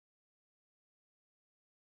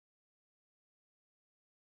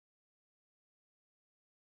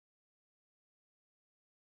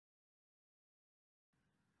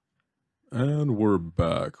And we're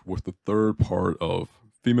back with the third part of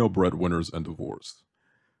Female Breadwinners and Divorce.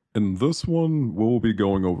 In this one, we'll be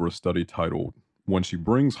going over a study titled When She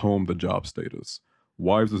Brings Home the Job Status,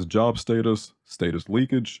 Wives' Job Status, Status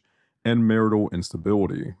Leakage, and Marital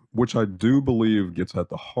Instability, which I do believe gets at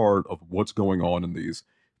the heart of what's going on in these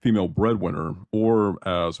female breadwinner, or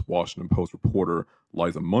as Washington Post reporter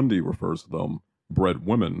Liza Mundy refers to them,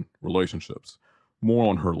 breadwomen relationships. More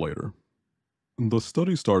on her later. The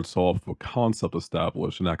study starts off with a concept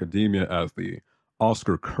established in academia as the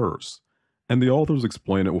Oscar curse, and the authors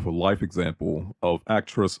explain it with a life example of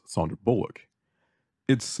actress Sandra Bullock.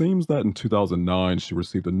 It seems that in 2009 she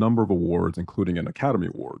received a number of awards, including an Academy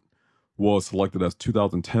Award, was selected as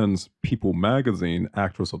 2010's People magazine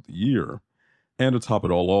Actress of the Year, and to top it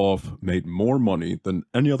all off, made more money than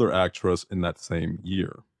any other actress in that same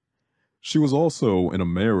year. She was also in a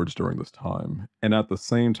marriage during this time, and at the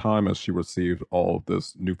same time as she received all of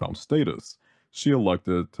this newfound status, she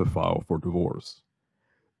elected to file for divorce.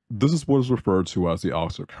 This is what is referred to as the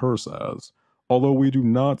Oscar curse as, although we do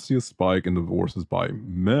not see a spike in divorces by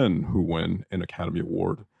men who win an Academy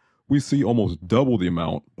Award, we see almost double the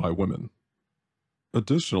amount by women.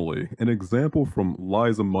 Additionally, an example from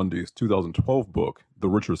Liza Mundy's 2012 book, The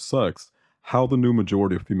Richer Sex, How the New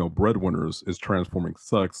Majority of Female Breadwinners is Transforming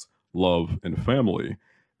Sex, Love, and Family,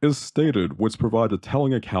 is stated, which provides a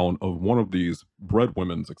telling account of one of these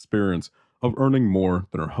breadwomen's experience of earning more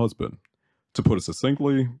than her husband. To put it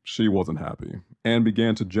succinctly, she wasn't happy, and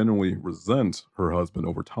began to genuinely resent her husband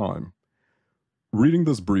over time. Reading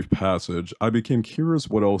this brief passage, I became curious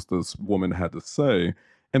what else this woman had to say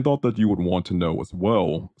and thought that you would want to know as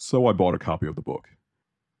well, so I bought a copy of the book.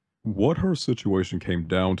 What her situation came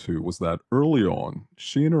down to was that early on,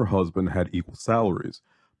 she and her husband had equal salaries,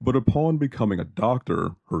 but upon becoming a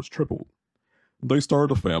doctor, hers tripled. They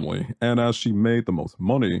started a family, and as she made the most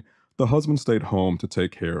money, the husband stayed home to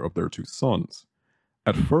take care of their two sons.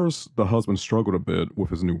 At first, the husband struggled a bit with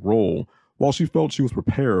his new role, while she felt she was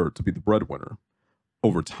prepared to be the breadwinner.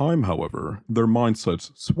 Over time, however, their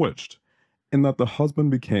mindsets switched, in that the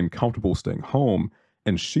husband became comfortable staying home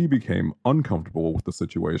and she became uncomfortable with the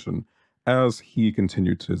situation as he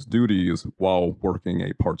continued his duties while working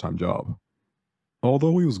a part time job.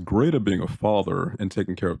 Although he was great at being a father and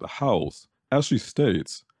taking care of the house, as she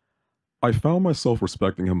states, I found myself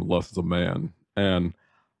respecting him less as a man, and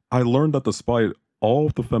I learned that despite all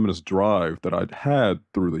of the feminist drive that I'd had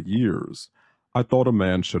through the years, I thought a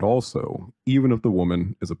man should also, even if the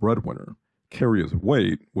woman is a breadwinner, carry his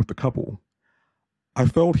weight with the couple. I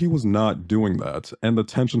felt he was not doing that, and the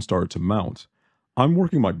tension started to mount. I'm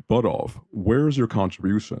working my butt off. Where's your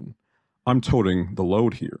contribution? I'm toting the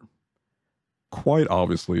load here. Quite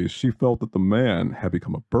obviously, she felt that the man had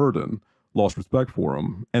become a burden, lost respect for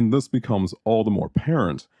him, and this becomes all the more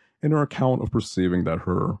apparent in her account of perceiving that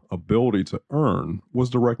her ability to earn was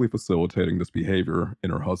directly facilitating this behavior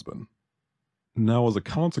in her husband. Now, as a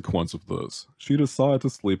consequence of this, she decided to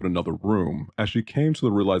sleep in another room as she came to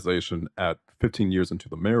the realization at 15 years into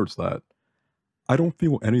the marriage that I don't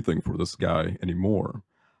feel anything for this guy anymore.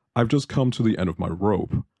 I've just come to the end of my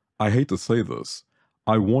rope. I hate to say this.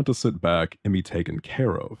 I want to sit back and be taken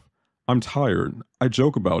care of. I'm tired. I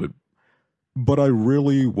joke about it, but I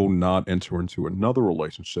really will not enter into another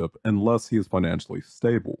relationship unless he is financially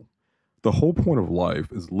stable. The whole point of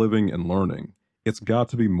life is living and learning. It's got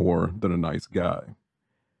to be more than a nice guy.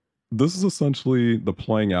 This is essentially the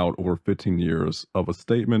playing out over 15 years of a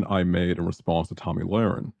statement I made in response to Tommy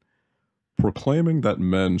Lahren. Proclaiming that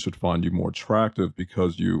men should find you more attractive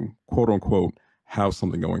because you, quote unquote, have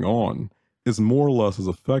something going on is more or less as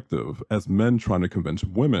effective as men trying to convince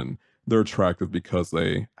women they're attractive because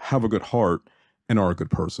they have a good heart and are a good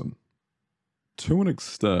person. To an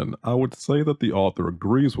extent, I would say that the author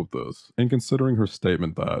agrees with this in considering her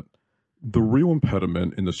statement that the real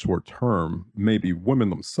impediment in the short term may be women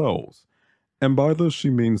themselves, and by this she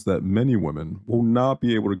means that many women will not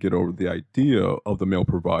be able to get over the idea of the male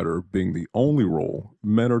provider being the only role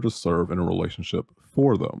men are to serve in a relationship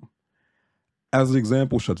for them. As the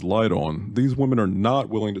example sheds light on, these women are not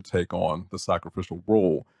willing to take on the sacrificial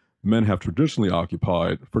role men have traditionally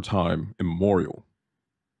occupied for time immemorial.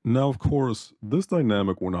 Now, of course, this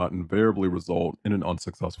dynamic will not invariably result in an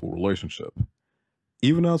unsuccessful relationship.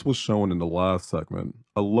 Even as was shown in the last segment,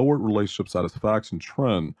 a lowered relationship satisfaction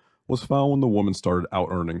trend was found when the woman started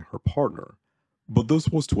out-earning her partner. But this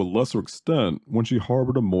was to a lesser extent when she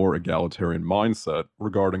harbored a more egalitarian mindset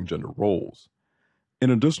regarding gender roles. An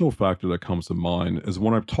additional factor that comes to mind is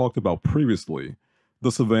one I've talked about previously,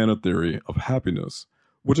 the Savannah theory of happiness,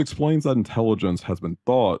 which explains that intelligence has been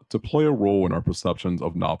thought to play a role in our perceptions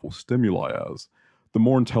of novel stimuli as The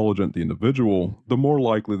more intelligent the individual, the more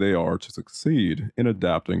likely they are to succeed in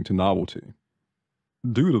adapting to novelty.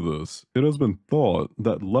 Due to this, it has been thought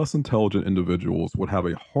that less intelligent individuals would have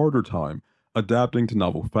a harder time adapting to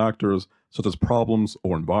novel factors such as problems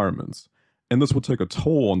or environments, and this would take a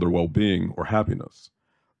toll on their well being or happiness.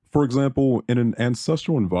 For example, in an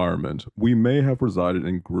ancestral environment, we may have resided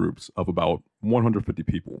in groups of about 150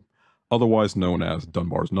 people, otherwise known as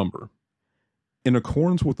Dunbar's number. In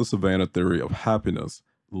accordance with the Savannah theory of happiness,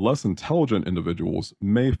 less intelligent individuals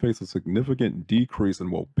may face a significant decrease in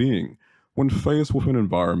well being when faced with an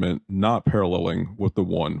environment not paralleling with the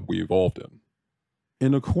one we evolved in.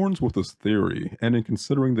 In accordance with this theory, and in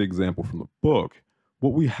considering the example from the book,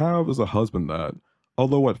 what we have is a husband that,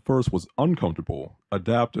 although at first was uncomfortable,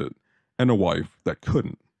 adapted, and a wife that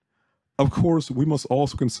couldn't. Of course, we must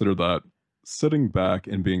also consider that sitting back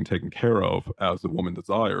and being taken care of, as the woman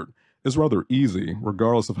desired, is rather easy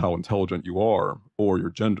regardless of how intelligent you are or your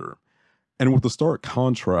gender. And with the stark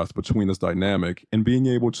contrast between this dynamic and being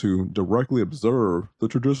able to directly observe the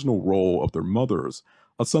traditional role of their mothers,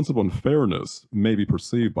 a sense of unfairness may be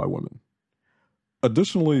perceived by women.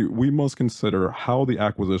 Additionally, we must consider how the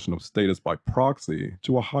acquisition of status by proxy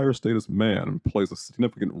to a higher status man plays a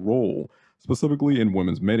significant role, specifically in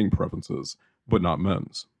women's mating preferences, but not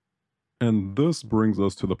men's. And this brings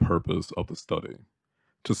us to the purpose of the study: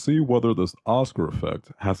 to see whether this Oscar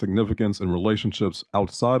effect has significance in relationships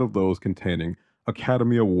outside of those containing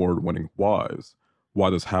Academy Award winning wives,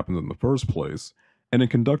 why this happens in the first place, and in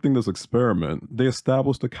conducting this experiment, they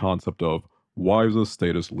established the concept of wives'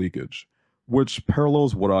 status leakage, which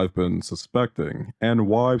parallels what I've been suspecting, and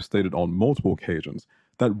why I've stated on multiple occasions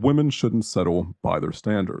that women shouldn't settle by their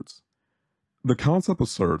standards. The concept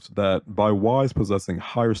asserts that by wives possessing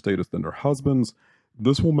higher status than their husbands,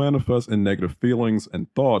 this will manifest in negative feelings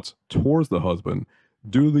and thoughts towards the husband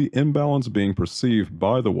due to the imbalance being perceived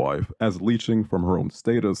by the wife as leeching from her own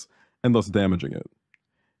status and thus damaging it.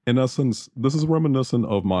 In essence, this is reminiscent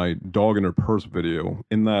of my dog in her purse video,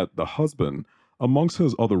 in that the husband, amongst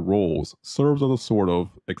his other roles, serves as a sort of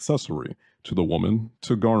accessory to the woman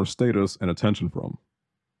to garner status and attention from.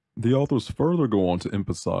 The authors further go on to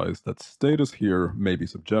emphasize that status here may be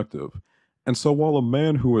subjective, and so while a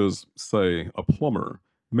man who is, say, a plumber,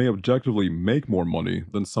 may objectively make more money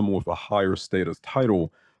than someone with a higher status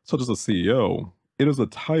title, such as a CEO, it is a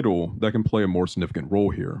title that can play a more significant role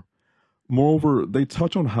here. Moreover, they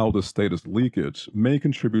touch on how this status leakage may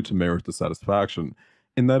contribute to marriage dissatisfaction,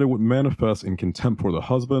 in that it would manifest in contempt for the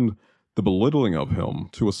husband, the belittling of him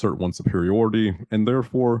to assert one's superiority, and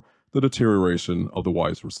therefore the deterioration of the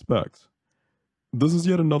wife's respect. This is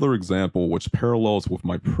yet another example which parallels with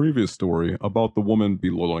my previous story about the woman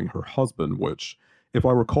belittling her husband, which, if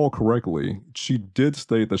I recall correctly, she did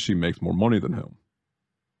state that she makes more money than him.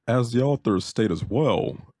 As the authors state as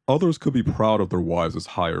well, others could be proud of their wives'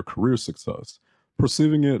 higher career success,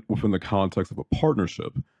 perceiving it within the context of a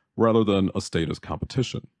partnership rather than a status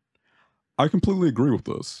competition. I completely agree with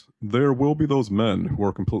this. There will be those men who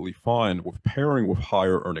are completely fine with pairing with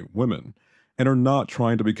higher earning women and are not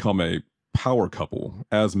trying to become a power couple,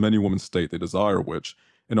 as many women state they desire, which,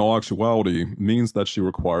 in all actuality, means that she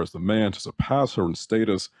requires the man to surpass her in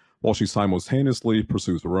status while she simultaneously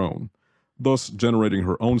pursues her own, thus generating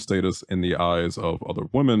her own status in the eyes of other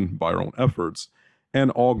women by her own efforts,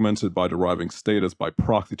 and augmented by deriving status by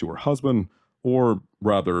proxy to her husband, or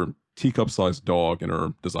rather, teacup-sized dog in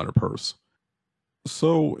her designer purse.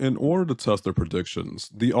 So, in order to test their predictions,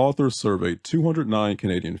 the authors surveyed 209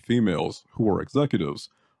 Canadian females who were executives,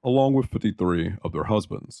 along with 53 of their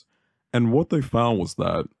husbands. And what they found was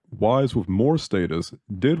that wives with more status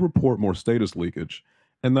did report more status leakage,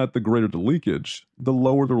 and that the greater the leakage, the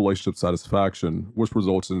lower the relationship satisfaction, which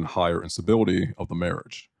resulted in higher instability of the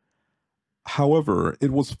marriage. However,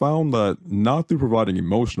 it was found that not through providing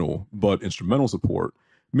emotional, but instrumental support,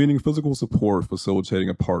 meaning physical support facilitating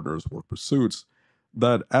a partner's work pursuits,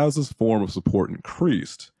 that as this form of support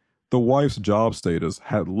increased, the wife's job status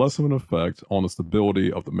had less of an effect on the stability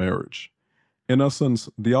of the marriage. In essence,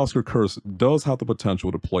 the Oscar curse does have the potential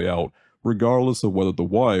to play out regardless of whether the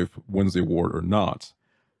wife wins the award or not.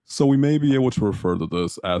 So we may be able to refer to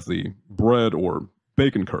this as the bread or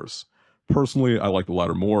bacon curse. Personally, I like the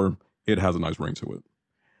latter more. It has a nice ring to it.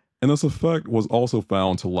 And this effect was also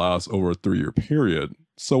found to last over a 3-year period,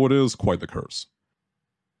 so it is quite the curse.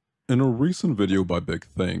 In a recent video by Big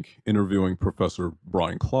Think, interviewing Professor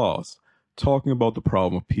Brian Klaus, talking about the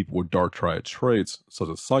problem of people with dark triad traits, such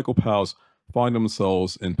as psychopaths, find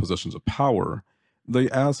themselves in positions of power, they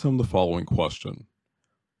asked him the following question: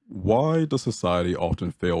 why does society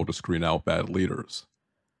often fail to screen out bad leaders?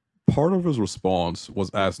 Part of his response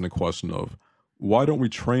was asking the question of, Why don't we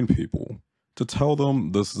train people to tell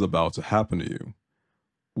them this is about to happen to you?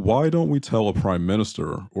 Why don't we tell a prime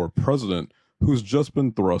minister or president who's just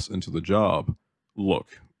been thrust into the job,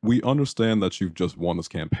 look, we understand that you've just won this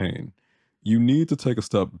campaign. You need to take a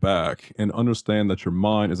step back and understand that your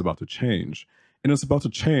mind is about to change. And it's about to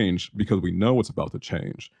change because we know it's about to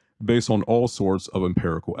change, based on all sorts of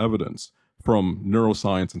empirical evidence from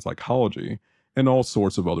neuroscience and psychology and all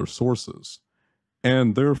sorts of other sources.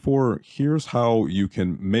 And therefore, here's how you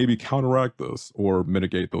can maybe counteract this or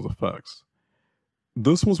mitigate those effects.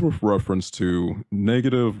 This was with reference to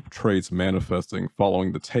negative traits manifesting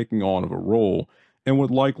following the taking on of a role and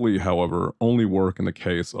would likely, however, only work in the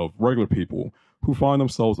case of regular people who find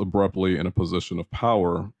themselves abruptly in a position of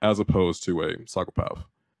power as opposed to a psychopath.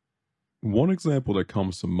 One example that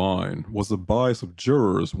comes to mind was the bias of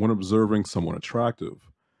jurors when observing someone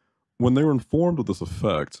attractive. When they were informed of this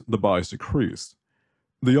effect, the bias decreased.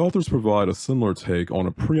 The authors provide a similar take on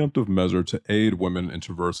a preemptive measure to aid women in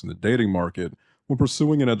traversing the dating market when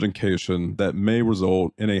pursuing an education that may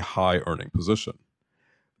result in a high earning position.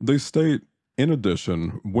 They state, in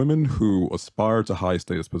addition, women who aspire to high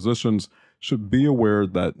status positions should be aware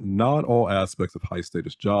that not all aspects of high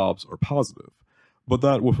status jobs are positive, but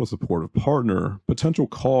that with a supportive partner, potential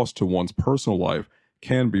costs to one's personal life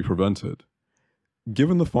can be prevented.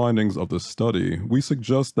 Given the findings of this study, we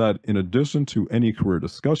suggest that in addition to any career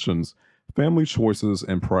discussions, family choices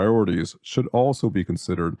and priorities should also be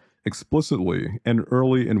considered explicitly and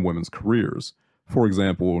early in women's careers. For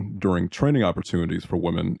example, during training opportunities for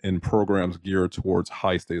women in programs geared towards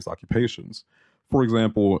high status occupations. For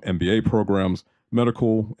example, MBA programs,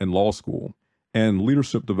 medical and law school, and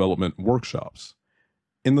leadership development workshops.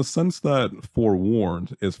 In the sense that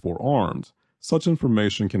forewarned is forearmed, such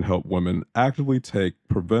information can help women actively take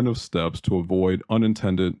preventive steps to avoid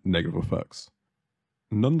unintended negative effects.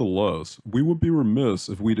 Nonetheless, we would be remiss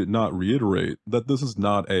if we did not reiterate that this is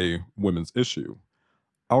not a women's issue.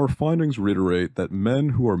 Our findings reiterate that men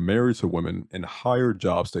who are married to women in higher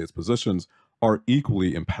job status positions are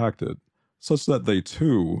equally impacted, such that they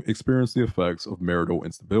too experience the effects of marital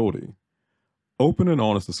instability. Open and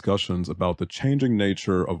honest discussions about the changing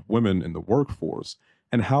nature of women in the workforce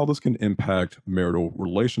and how this can impact marital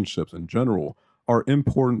relationships in general are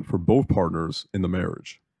important for both partners in the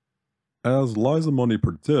marriage. As Liza Money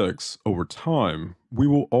predicts, over time, we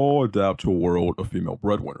will all adapt to a world of female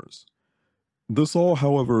breadwinners. This all,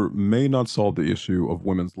 however, may not solve the issue of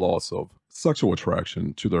women's loss of sexual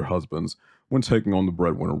attraction to their husbands when taking on the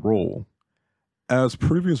breadwinner role. As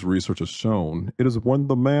previous research has shown, it is when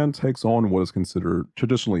the man takes on what is considered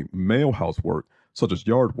traditionally male housework, such as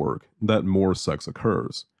yard work, that more sex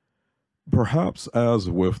occurs. Perhaps as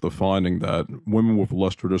with the finding that women with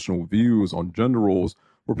less traditional views on gender roles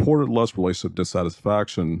reported less relationship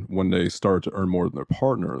dissatisfaction when they started to earn more than their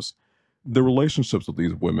partners, the relationships with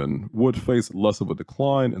these women would face less of a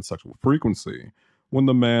decline in sexual frequency when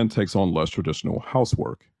the man takes on less traditional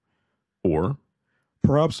housework. Or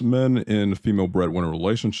perhaps men in female breadwinner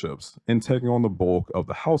relationships, in taking on the bulk of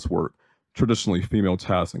the housework, traditionally female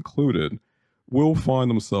tasks included, will find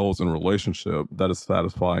themselves in a relationship that is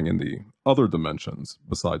satisfying in the other dimensions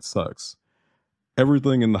besides sex.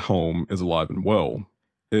 Everything in the home is alive and well,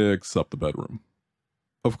 except the bedroom.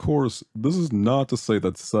 Of course, this is not to say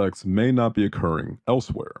that sex may not be occurring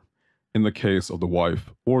elsewhere, in the case of the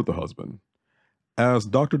wife or the husband. As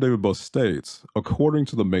Dr. David Buss states, according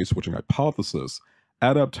to the mate switching hypothesis,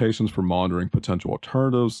 adaptations for monitoring potential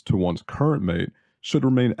alternatives to one's current mate should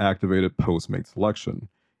remain activated post-mate selection,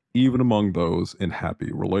 even among those in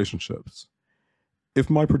happy relationships. If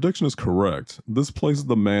my prediction is correct, this places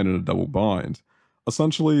the man in a double bind.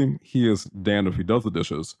 Essentially, he is damned if he does the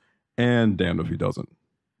dishes, and damned if he doesn't.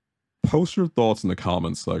 Post your thoughts in the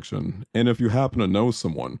comments section, and if you happen to know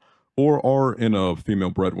someone, or are in a female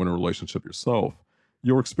breadwinner relationship yourself,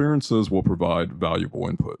 your experiences will provide valuable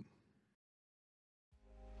input.